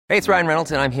Hey, it's Ryan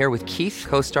Reynolds, and I'm here with Keith,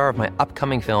 co-star of my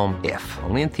upcoming film, If,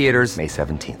 only in theaters May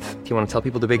 17th. Do you want to tell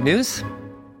people the big news?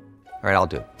 All right, I'll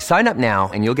do it. Sign up now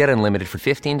and you'll get unlimited for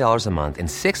 $15 a month and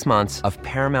 6 months of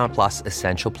Paramount Plus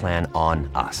Essential Plan on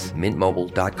us.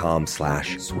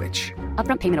 MintMobile.com/switch.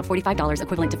 Upfront payment of $45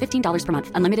 equivalent to $15 per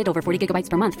month. Unlimited over 40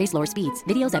 gigabytes per month. Face lower speeds.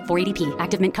 Videos at 480p.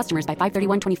 Active Mint customers by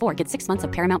 531.24 get 6 months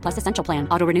of Paramount Plus Essential Plan.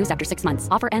 Auto renews after 6 months.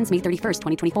 Offer ends May 31st,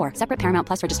 2024. Separate Paramount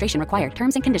Plus registration required.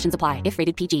 Terms and conditions apply if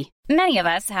rated PG. Many of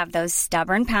us have those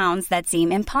stubborn pounds that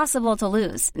seem impossible to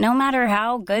lose, no matter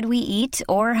how good we eat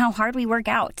or how hard we work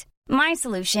out. My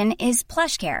solution is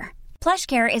PlushCare.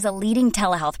 PlushCare is a leading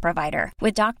telehealth provider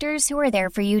with doctors who are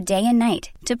there for you day and night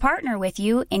to partner with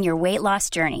you in your weight loss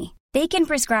journey. They can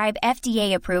prescribe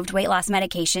FDA-approved weight loss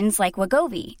medications like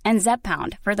Wegovy and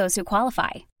Zepbound for those who qualify.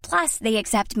 Plus, they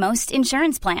accept most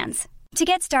insurance plans. To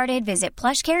get started, visit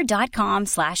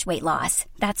plushcare.com/weightloss.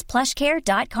 That's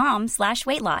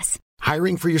plushcare.com/weightloss.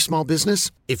 Hiring for your small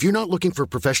business? If you're not looking for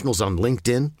professionals on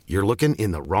LinkedIn, you're looking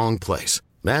in the wrong place.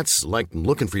 That's like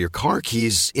looking for your car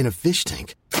keys in a fish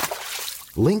tank.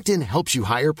 LinkedIn helps you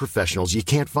hire professionals you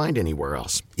can't find anywhere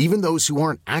else, even those who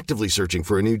aren't actively searching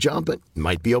for a new job but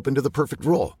might be open to the perfect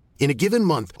role. In a given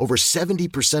month, over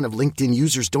 70% of LinkedIn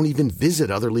users don't even visit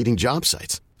other leading job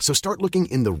sites. So start looking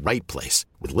in the right place.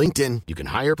 With LinkedIn, you can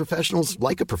hire professionals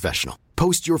like a professional.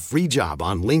 Post your free job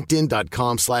on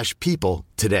linkedin.com/people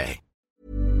today.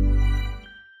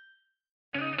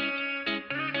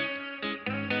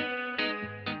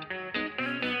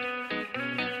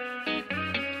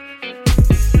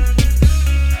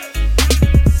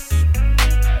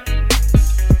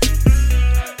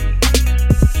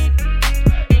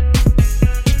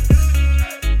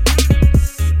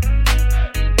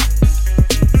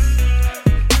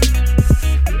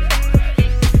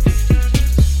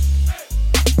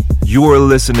 You're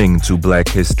listening to Black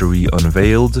History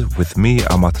Unveiled with me,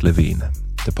 Amat Levine,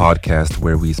 the podcast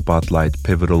where we spotlight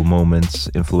pivotal moments,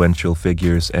 influential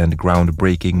figures, and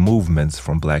groundbreaking movements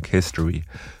from Black history,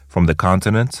 from the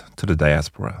continent to the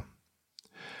diaspora.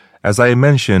 As I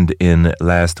mentioned in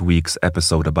last week's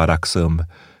episode about Aksum,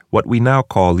 what we now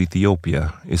call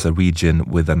Ethiopia is a region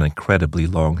with an incredibly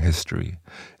long history,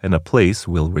 and a place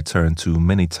we'll return to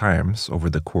many times over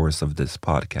the course of this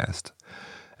podcast.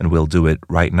 And we'll do it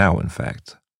right now, in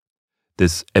fact.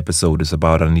 This episode is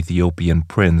about an Ethiopian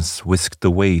prince whisked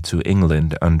away to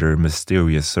England under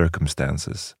mysterious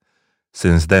circumstances.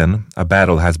 Since then, a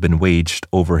battle has been waged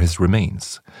over his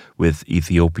remains, with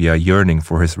Ethiopia yearning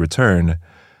for his return,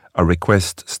 a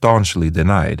request staunchly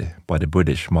denied by the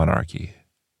British monarchy.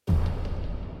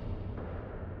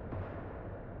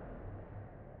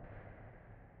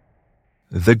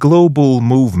 The global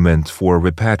movement for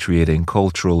repatriating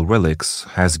cultural relics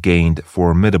has gained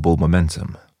formidable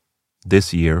momentum.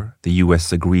 This year, the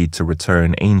U.S. agreed to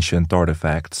return ancient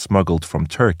artifacts smuggled from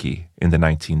Turkey in the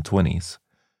 1920s,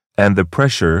 and the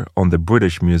pressure on the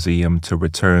British Museum to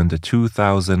return the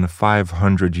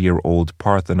 2,500-year-old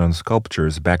Parthenon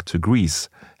sculptures back to Greece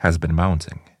has been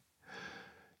mounting.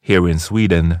 Here in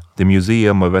Sweden, the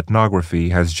Museum of Ethnography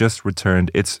has just returned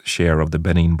its share of the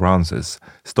Benin bronzes,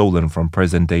 stolen from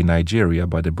present-day Nigeria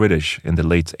by the British in the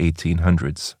late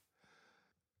 1800s.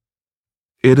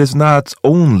 It is not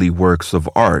only works of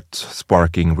art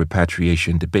sparking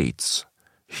repatriation debates.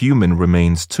 Human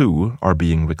remains, too, are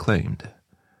being reclaimed.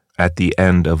 At the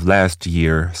end of last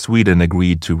year, Sweden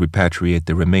agreed to repatriate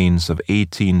the remains of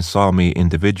 18 Sami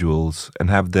individuals and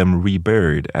have them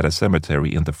reburied at a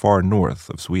cemetery in the far north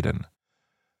of Sweden.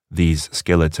 These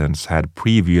skeletons had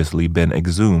previously been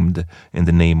exhumed in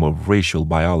the name of racial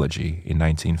biology in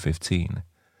 1915.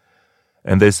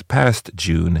 And this past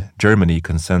June, Germany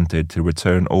consented to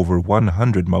return over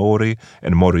 100 Maori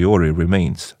and Moriori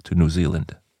remains to New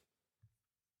Zealand.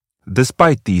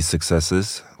 Despite these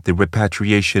successes, the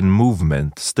repatriation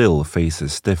movement still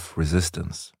faces stiff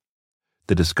resistance.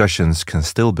 The discussions can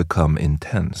still become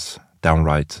intense,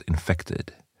 downright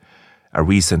infected. A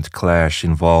recent clash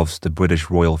involves the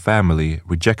British royal family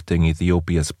rejecting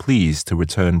Ethiopia's pleas to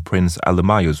return Prince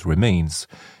Alemayo's remains,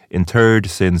 interred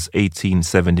since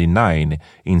 1879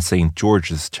 in St.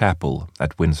 George's Chapel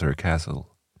at Windsor Castle.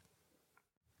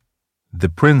 The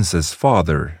prince's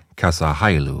father, Kasa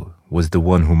Hailu, was the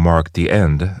one who marked the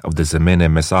end of the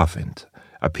Zemene Mesafint,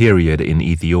 a period in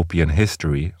Ethiopian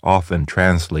history often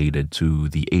translated to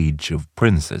the Age of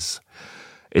Princes.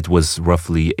 It was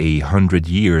roughly 100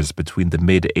 years between the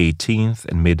mid-18th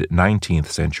and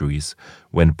mid-19th centuries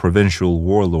when provincial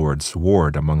warlords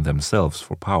warred among themselves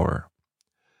for power.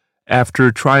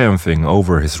 After triumphing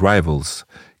over his rivals,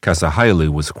 Kasa Haile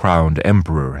was crowned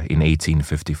emperor in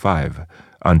 1855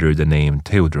 under the name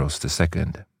Theodros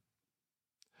II.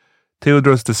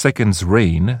 Theodros II's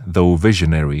reign, though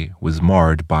visionary, was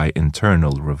marred by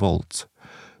internal revolt.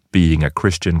 Being a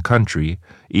Christian country,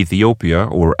 Ethiopia,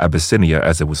 or Abyssinia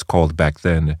as it was called back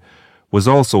then, was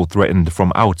also threatened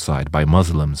from outside by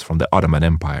Muslims from the Ottoman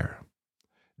Empire.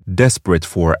 Desperate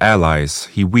for allies,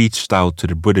 he reached out to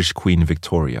the British Queen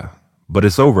Victoria, but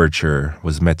his overture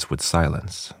was met with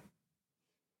silence.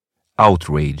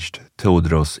 Outraged,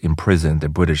 Theodros imprisoned the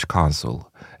British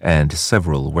consul and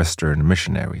several Western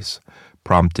missionaries,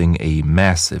 prompting a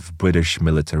massive British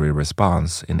military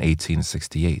response in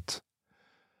 1868.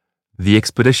 The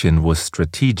expedition was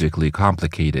strategically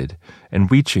complicated, and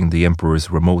reaching the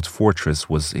emperor's remote fortress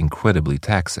was incredibly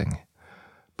taxing.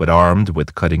 But armed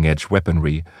with cutting-edge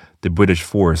weaponry, the British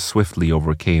force swiftly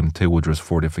overcame Theodros'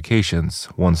 fortifications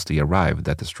once they arrived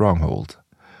at the stronghold.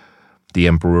 The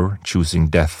emperor, choosing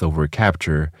death over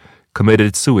capture,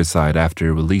 committed suicide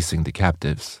after releasing the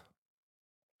captives.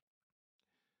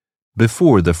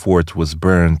 Before the fort was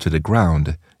burned to the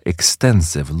ground,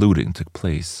 extensive looting took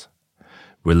place.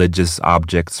 Religious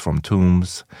objects from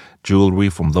tombs, jewelry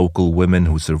from local women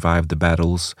who survived the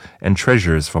battles, and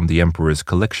treasures from the emperor's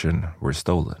collection were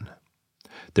stolen.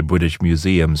 The British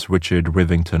Museum's Richard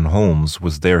Rivington Holmes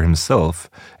was there himself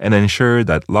and ensured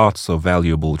that lots of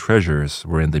valuable treasures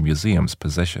were in the museum's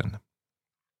possession.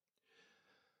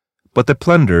 But the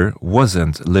plunder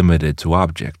wasn't limited to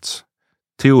objects.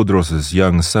 Theodros'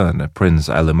 young son, Prince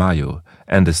Alemayo,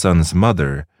 and the son's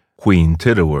mother, Queen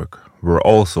Tidawork, were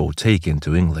also taken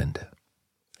to England.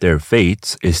 Their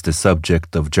fate is the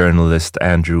subject of journalist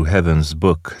Andrew Heaven's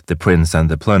book, The Prince and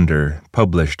the Plunder,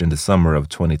 published in the summer of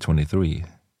 2023.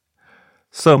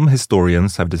 Some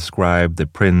historians have described the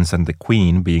prince and the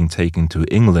queen being taken to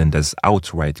England as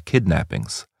outright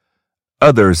kidnappings.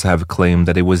 Others have claimed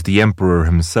that it was the emperor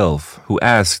himself who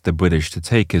asked the British to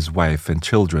take his wife and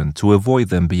children to avoid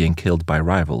them being killed by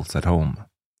rivals at home.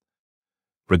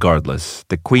 Regardless,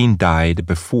 the queen died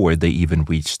before they even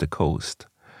reached the coast.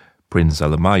 Prince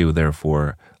Alemayo,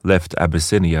 therefore, left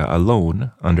Abyssinia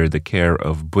alone under the care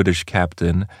of British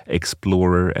captain,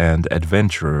 explorer, and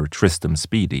adventurer Tristram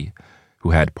Speedy,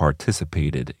 who had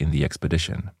participated in the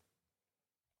expedition.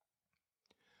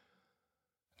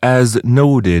 As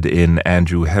noted in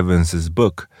Andrew Heavens'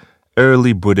 book,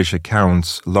 early British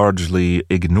accounts largely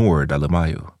ignored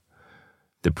Alemayo.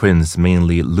 The prince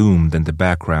mainly loomed in the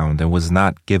background and was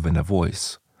not given a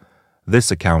voice. This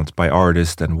account by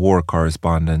artist and war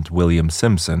correspondent William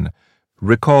Simpson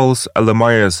recalls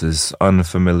Alemayo's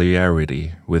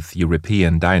unfamiliarity with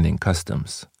European dining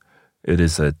customs. It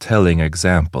is a telling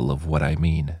example of what I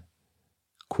mean.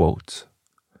 Quote,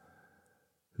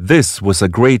 "This was a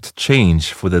great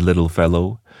change for the little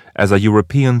fellow, as a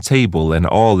European table and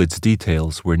all its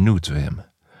details were new to him.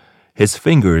 His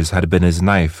fingers had been his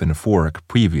knife and fork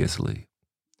previously.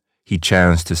 He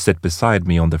chanced to sit beside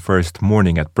me on the first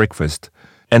morning at breakfast,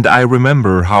 and I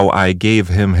remember how I gave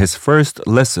him his first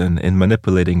lesson in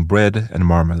manipulating bread and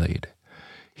marmalade.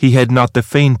 He had not the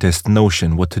faintest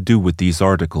notion what to do with these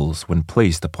articles when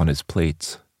placed upon his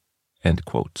plate." End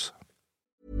quote.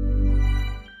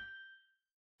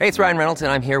 Hey, it's Ryan Reynolds, and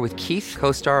I'm here with Keith,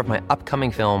 co-star of my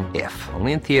upcoming film, If,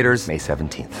 only in theaters May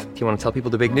 17th. Do you want to tell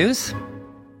people the big news?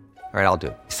 All right, I'll do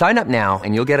it. Sign up now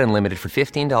and you'll get unlimited for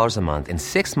 $15 a month and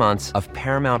 6 months of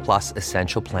Paramount Plus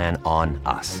Essential Plan on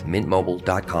us.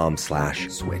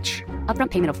 MintMobile.com/switch.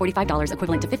 Upfront payment of $45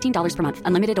 equivalent to $15 per month.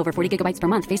 Unlimited over 40 gigabytes per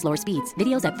month. Face lower speeds.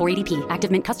 Videos at 480p.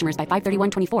 Active Mint customers by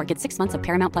 531.24 get 6 months of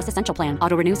Paramount Plus Essential Plan.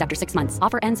 Auto renews after 6 months.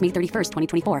 Offer ends May 31st,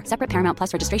 2024. Separate Paramount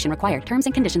Plus registration required. Terms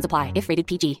and conditions apply if rated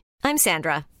PG. I'm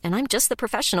Sandra, and I'm just the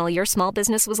professional your small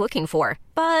business was looking for.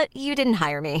 But you didn't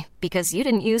hire me because you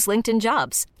didn't use LinkedIn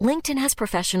Jobs. LinkedIn has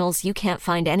professionals you can't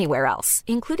find anywhere else,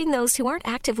 including those who aren't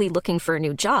actively looking for a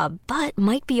new job, but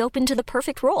might be open to the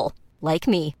perfect role, like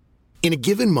me. In a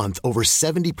given month, over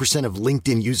 70% of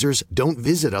LinkedIn users don't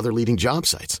visit other leading job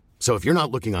sites. So if you're not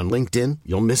looking on LinkedIn,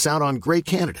 you'll miss out on great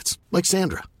candidates like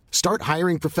Sandra. Start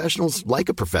hiring professionals like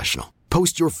a professional.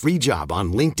 Post your free job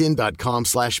on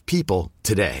linkedin.com/people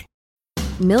today.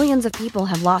 Millions of people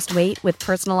have lost weight with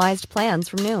personalized plans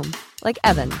from Noom. Like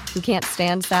Evan, who can't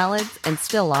stand salads and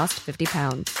still lost 50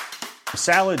 pounds.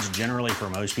 Salads generally for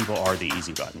most people are the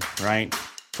easy button, right?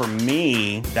 For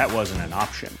me, that wasn't an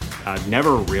option. I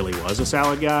never really was a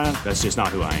salad guy. That's just not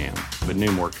who I am. But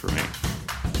Noom worked for me.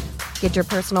 Get your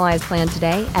personalized plan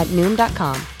today at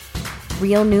Noom.com.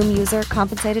 Real Noom user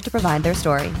compensated to provide their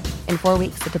story. In 4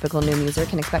 weeks, the typical Noom user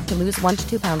can expect to lose 1 to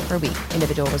 2 pounds per week.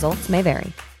 Individual results may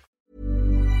vary.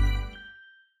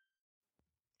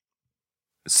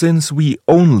 Since we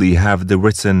only have the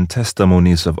written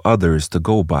testimonies of others to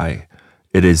go by,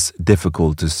 It is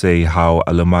difficult to say how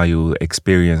Alemayehu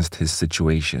experienced his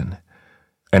situation.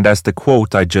 And as the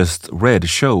quote I just read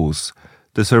shows,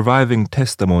 the surviving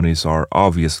testimonies are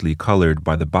obviously colored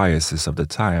by the biases of the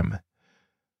time.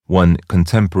 One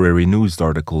contemporary news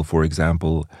article, for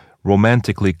example,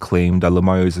 romantically claimed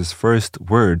Alemayehu's first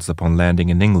words upon landing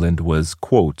in England was,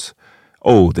 quote,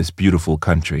 "Oh, this beautiful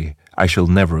country, I shall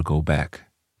never go back,"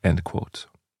 end quote.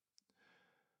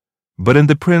 But in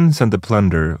The Prince and the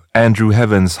Plunder, Andrew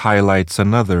Heavens highlights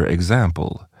another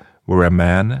example, where a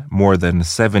man, more than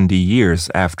 70 years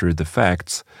after the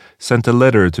facts, sent a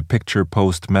letter to Picture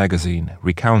Post magazine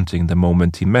recounting the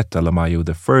moment he met Alemayehu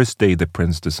the first day the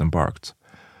prince disembarked.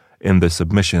 In the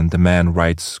submission, the man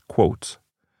writes, quote,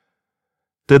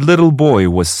 "The little boy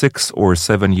was 6 or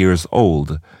 7 years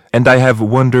old, and I have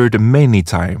wondered many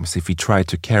times if he tried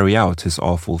to carry out his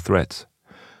awful threat.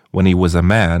 When he was a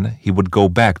man, he would go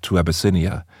back to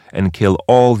Abyssinia and kill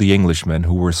all the Englishmen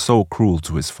who were so cruel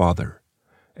to his father."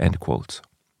 End quote.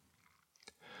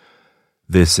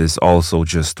 This is also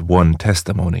just one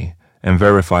testimony, and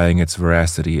verifying its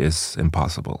veracity is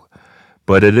impossible.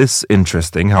 But it is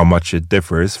interesting how much it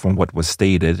differs from what was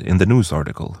stated in the news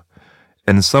article.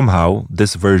 And somehow,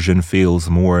 this version feels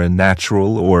more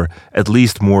natural, or at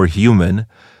least more human,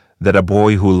 that a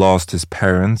boy who lost his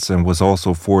parents and was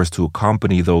also forced to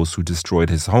accompany those who destroyed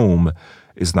his home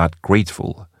is not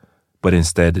grateful, but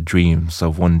instead dreams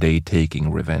of one day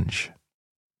taking revenge.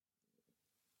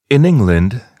 In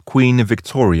England, Queen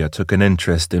Victoria took an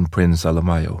interest in Prince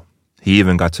Alemayehu. He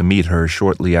even got to meet her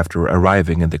shortly after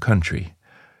arriving in the country.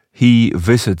 He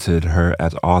visited her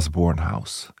at Osborne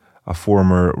House, a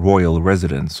former royal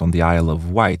residence on the Isle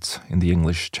of Wight in the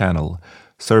English Channel,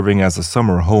 serving as a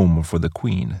summer home for the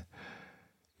Queen.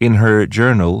 In her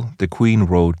journal, the Queen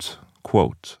wrote,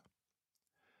 quote,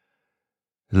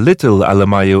 "Little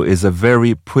Alemayehu is a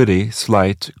very pretty,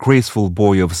 slight, graceful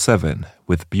boy of 7,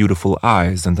 with beautiful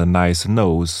eyes and a nice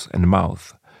nose and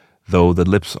mouth, though the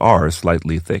lips are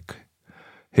slightly thick.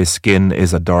 His skin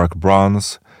is a dark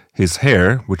bronze. His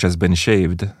hair, which has been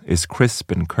shaved, is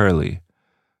crisp and curly.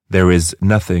 There is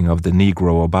nothing of the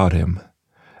Negro about him.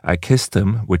 I kissed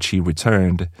him, which he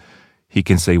returned. He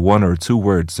can say 1 or 2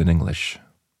 words in English."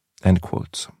 End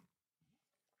quote.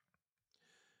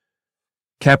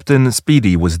 Captain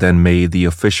Speedy was then made the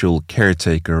official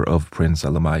caretaker of Prince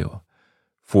Alemayehu.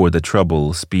 For the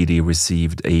trouble, Speedy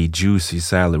received a juicy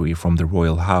salary from the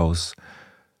royal house.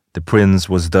 The prince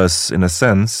was thus, in a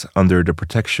sense, under the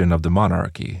protection of the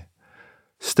monarchy.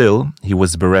 Still, he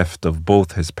was bereft of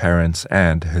both his parents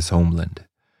and his homeland.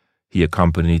 He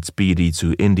accompanied Speedy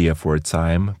to India for a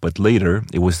time, but later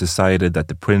it was decided that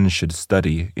the prince should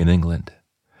study in England.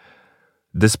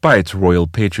 Despite royal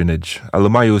patronage,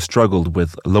 Alemayehu struggled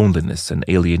with loneliness and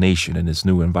alienation in his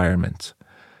new environment.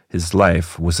 His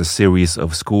life was a series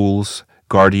of schools,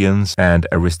 guardians, and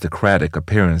aristocratic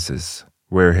appearances,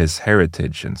 where his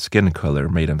heritage and skin color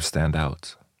made him stand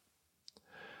out.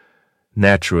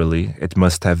 Naturally, it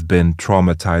must have been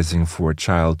traumatizing for a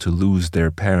child to lose their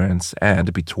parents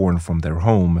and be torn from their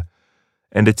home,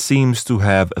 and it seems to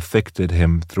have affected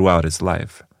him throughout his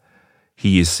life.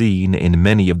 He is seen in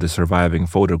many of the surviving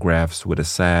photographs with a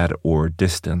sad or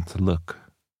distant look.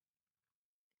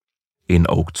 In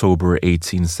October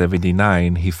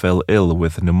 1879, he fell ill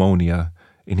with pneumonia,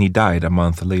 and he died a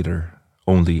month later,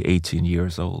 only 18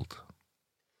 years old.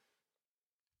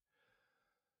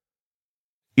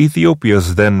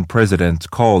 Ethiopia's then president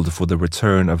called for the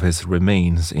return of his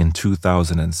remains in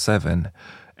 2007,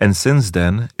 and since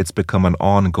then it's become an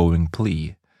ongoing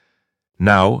plea.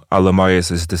 Now,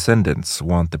 Alemayehu's descendants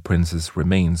want the prince's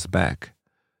remains back.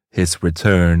 His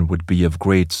return would be of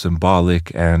great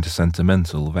symbolic and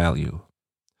sentimental value.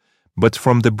 But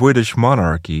from the British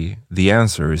monarchy, the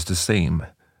answer is the same,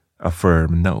 a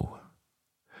firm no.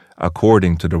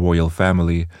 According to the royal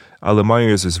family,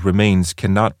 Alemayehu's remains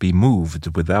cannot be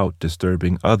moved without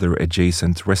disturbing other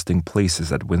adjacent resting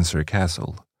places at Windsor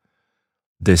Castle.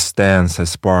 This stance has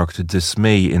sparked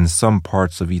dismay in some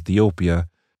parts of Ethiopia,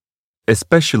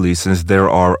 especially since there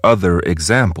are other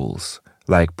examples,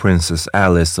 like Princess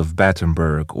Alice of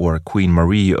Battenberg or Queen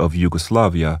Marie of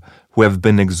Yugoslavia, who have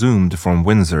been exhumed from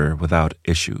Windsor without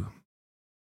issue.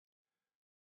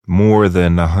 More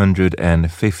than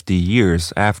 150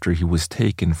 years after he was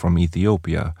taken from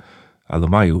Ethiopia,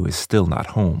 Alemayehu is still not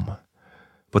home.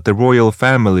 But the royal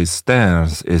family's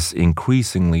stance is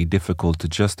increasingly difficult to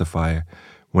justify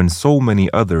when so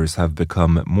many others have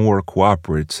become more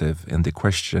cooperative in the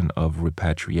question of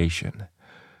repatriation.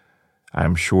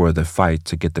 I'm sure the fight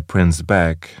to get the prince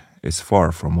back is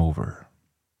far from over.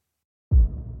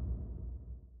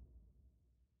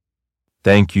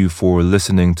 Thank you for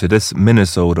listening to this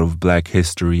Minisode of Black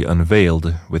History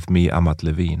Unveiled with me, Amat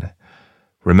Levine.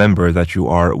 Remember that you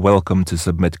are welcome to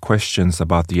submit questions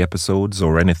about the episodes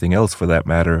or anything else for that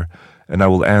matter, and I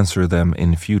will answer them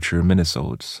in future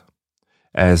Minisodes.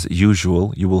 As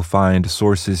usual, you will find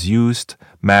sources used,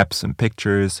 maps and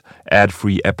pictures,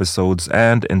 ad-free episodes,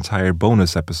 and entire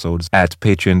bonus episodes at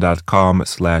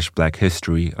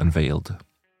patreon.com/blackhistoryunveiled.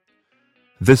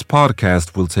 This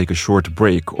podcast will take a short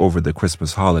break over the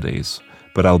Christmas holidays,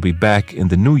 but I'll be back in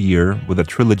the new year with a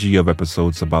trilogy of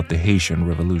episodes about the Haitian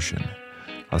Revolution.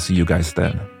 I'll see you guys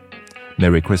then.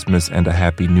 Merry Christmas and a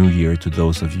Happy New Year to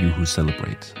those of you who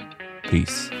celebrate.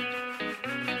 Peace.